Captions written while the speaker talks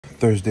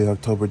Thursday,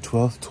 October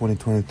 12th,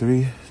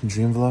 2023,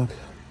 Dreamvlog,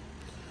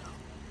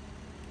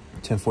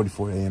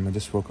 10:44 a.m. I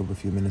just woke up a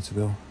few minutes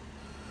ago.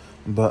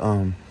 But,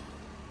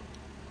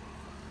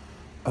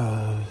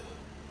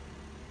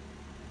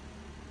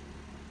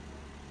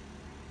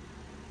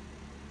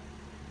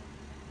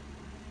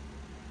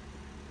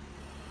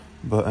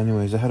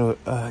 anyways,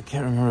 I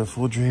can't remember the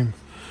full dream.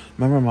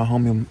 Remember my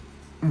homie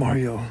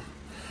Mariano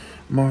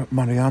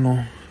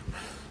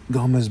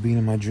Gomez being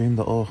in my dream,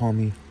 the old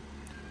homie,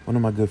 one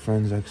of my good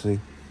friends actually.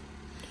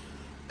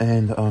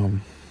 And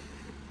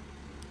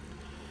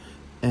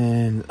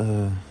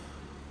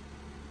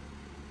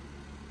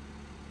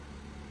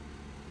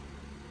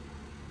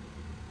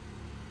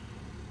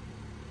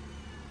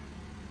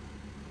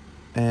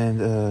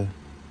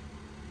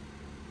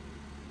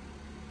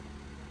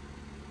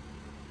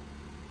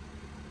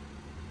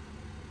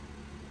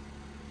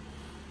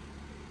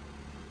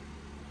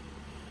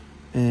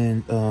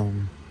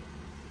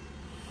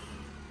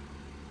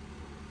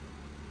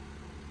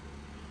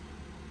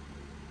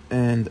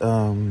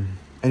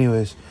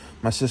anyways,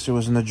 my sister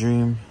was in the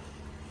dream.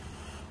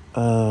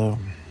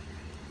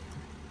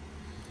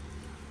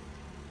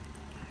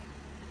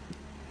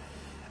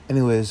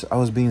 Anyways, I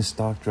was being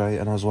stalked, right?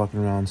 And I was walking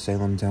around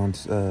Salem down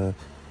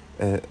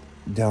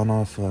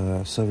off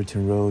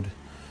Silverton Road,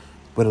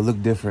 but it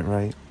looked different,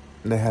 right?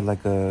 They had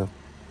like a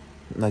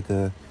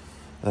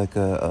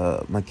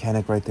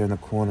mechanic right there in the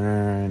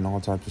corner and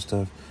all types of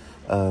stuff.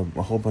 A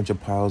whole bunch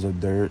of piles of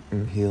dirt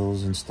and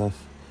hills and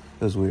stuff.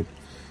 It was weird.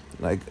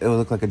 Like, it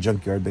looked like a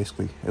junkyard,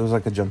 basically. It was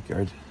like a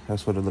junkyard.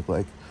 That's what it looked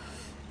like.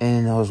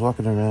 And I was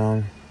walking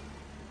around.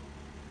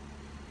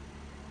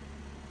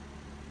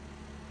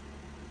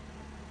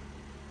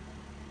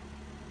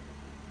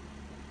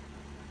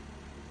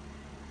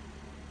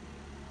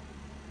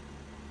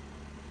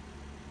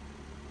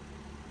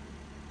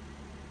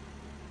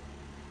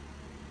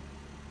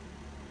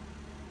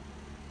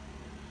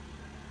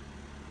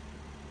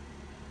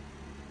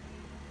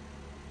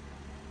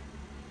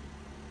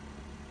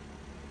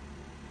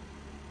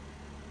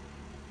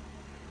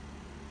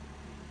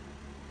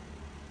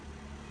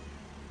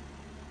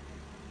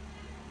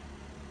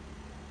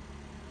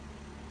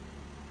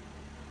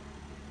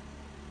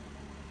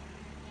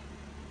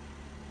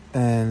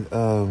 And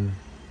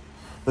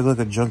looked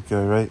like a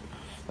junkyard, right?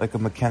 Like a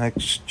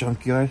mechanic's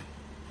junkyard.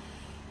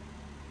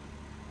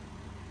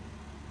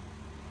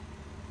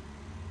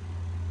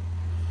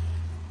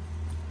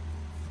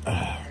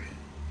 I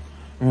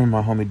remember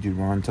my homie dude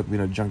Ron took me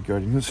to a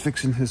junkyard and he was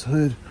fixing his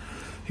hood.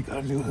 He got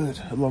a new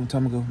hood a long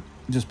time ago.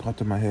 It just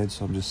popped in my head,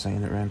 so I'm just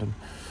saying it random.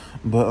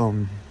 But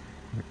it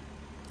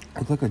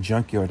looked like a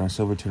junkyard on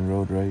Silverton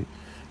Road, right?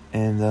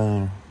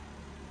 And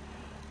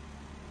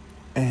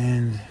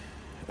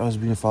I was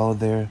being followed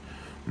there.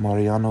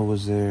 Mariano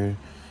was there.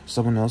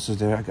 Someone else was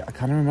there. I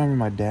kind of remember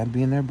my dad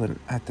being there, but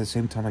at the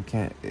same time,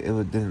 it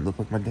didn't look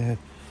like my dad.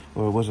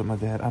 Or it wasn't my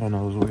dad. I don't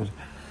know. It was weird.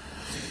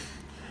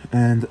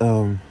 And,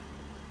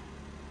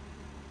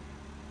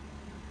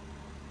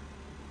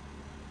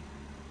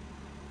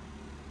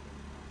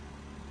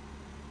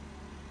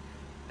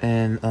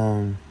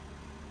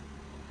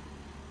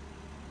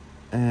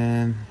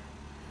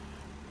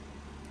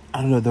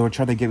 I don't know. They were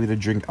trying to get me to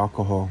drink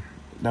alcohol.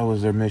 That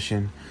was their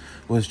mission.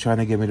 Was trying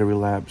to get me to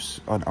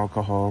relapse on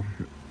alcohol,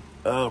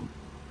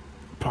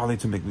 probably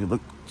to make me look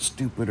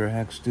stupid or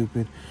act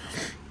stupid.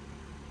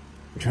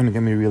 Trying to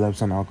get me to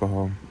relapse on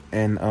alcohol,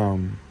 and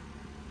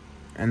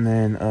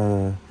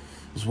then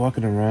was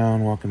walking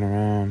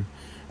around.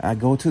 I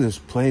go to this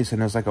place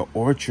and there's like an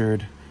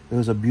orchard. It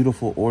was a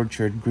beautiful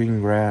orchard, green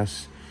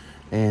grass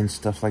and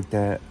stuff like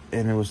that.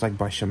 And it was like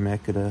by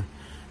Shemeketa.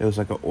 It was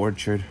like an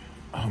orchard.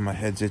 Oh, my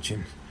head's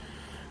itching.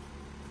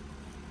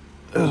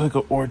 It was like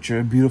an orchard,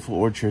 a beautiful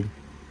orchard.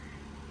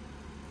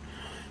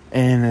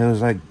 And it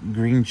was like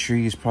green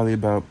trees, probably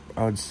about,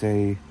 I would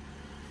say,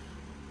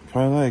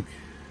 probably like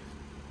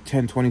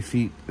 10, 20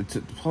 feet,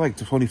 probably like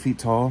 20 feet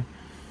tall,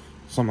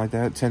 something like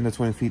that, 10 to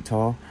 20 feet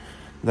tall.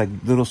 Like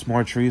little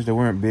small trees. They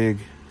weren't big,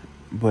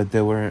 but they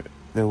were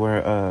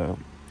fruiting.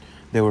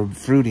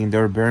 They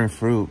were bearing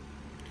fruit.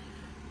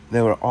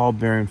 They were all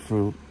bearing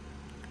fruit.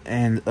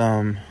 And,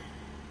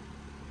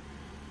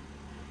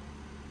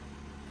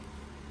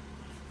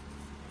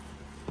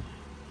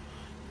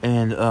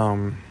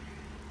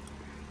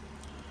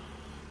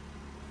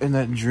 in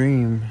that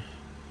dream,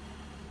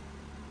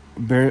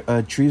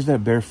 trees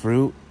that bear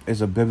fruit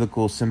is a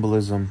biblical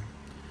symbolism.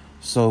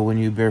 So when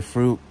you bear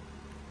fruit,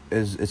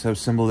 it's a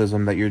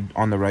symbolism that you're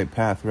on the right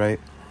path, right?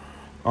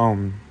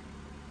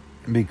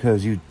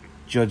 Because you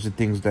judge the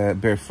things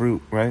that bear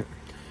fruit, right?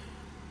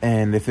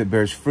 And if it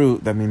bears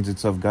fruit, that means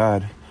it's of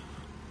God.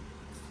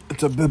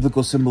 It's a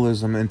biblical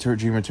symbolism,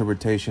 dream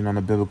interpretation on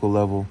a biblical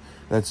level.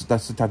 That's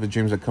the type of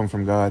dreams that come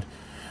from God.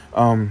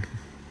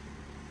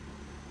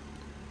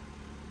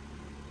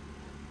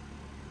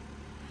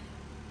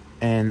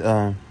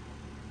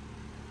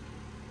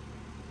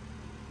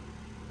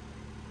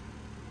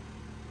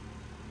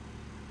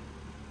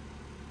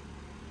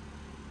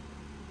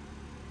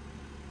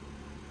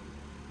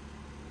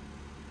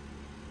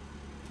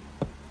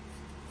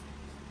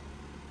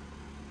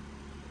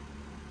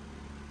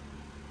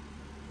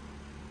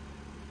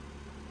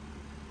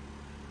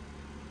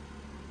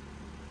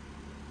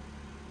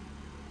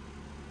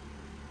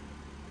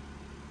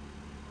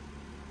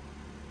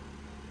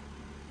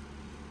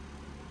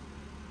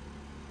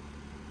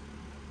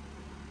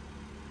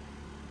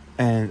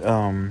 And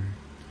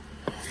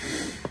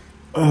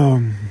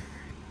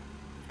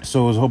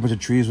so it was a whole bunch of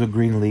trees with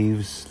green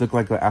leaves. Looked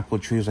like an apple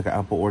tree. It was like an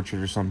apple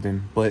orchard or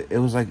something. But it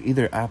was like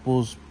either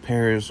apples,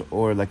 pears,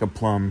 or like a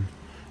plum.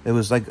 It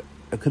was like,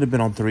 it could have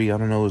been on 3. I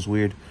don't know. It was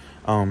weird.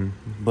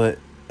 But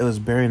it was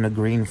bearing a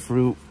green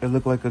fruit. It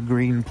looked like a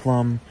green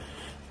plum.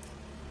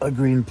 A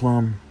green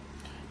plum.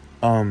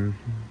 There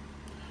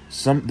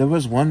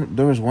was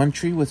one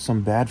tree with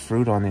some bad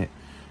fruit on it.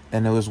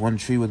 And there was one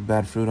tree with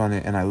bad fruit on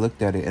it. And I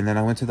looked at it. And then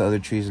I went to the other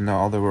trees, and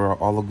they were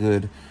all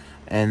good.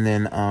 And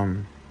then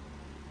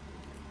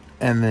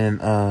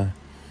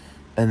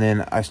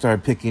I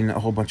started picking a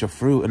whole bunch of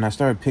fruit, and I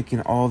started picking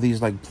all these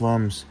like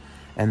plums,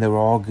 and they were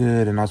all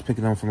good, and I was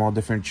picking them from all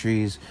different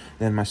trees.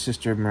 Then my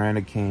sister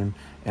Miranda came,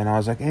 and I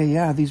was like, hey,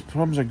 yeah, these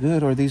plums are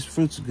good, or these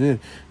fruits are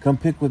good. Come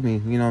pick with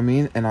me, you know what I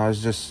mean? And I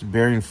was just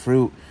bearing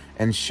fruit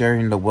and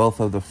sharing the wealth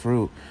of the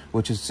fruit,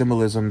 which is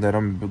symbolism that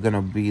I'm going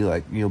to be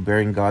like, you know,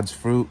 bearing God's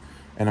fruit,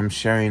 and I'm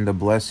sharing the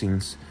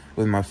blessings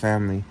with my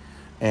family.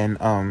 And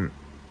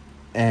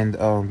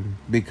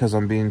because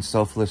I'm being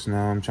selfless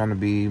now, I'm trying to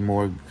be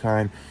more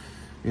kind,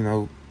 you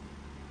know,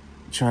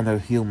 trying to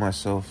heal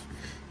myself.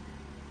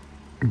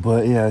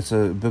 But yeah, it's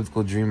a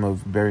biblical dream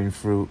of bearing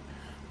fruit,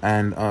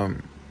 and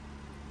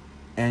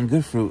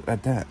good fruit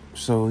at that.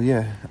 So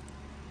yeah,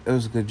 it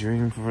was a good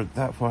dream for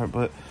that part.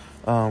 But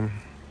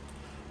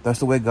that's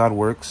the way God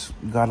works.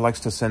 God likes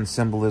to send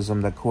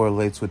symbolism that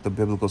correlates with the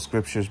biblical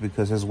scriptures,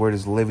 because his word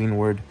is living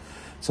word.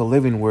 It's a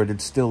living word.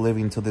 It's still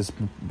living to this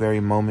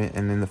very moment,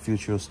 and in the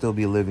future it'll still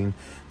be living,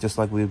 just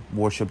like we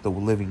worship the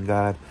living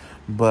God.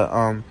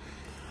 But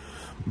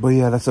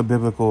yeah, that's a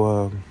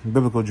biblical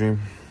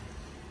dream.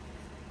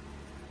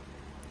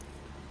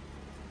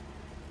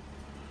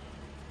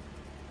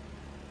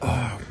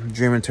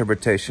 Dream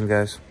interpretation,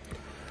 guys.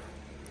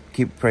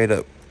 Keep prayed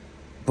up.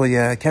 But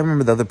yeah, I can't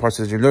remember the other parts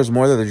of the dream. There's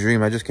more to the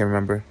dream. I just can't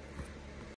remember.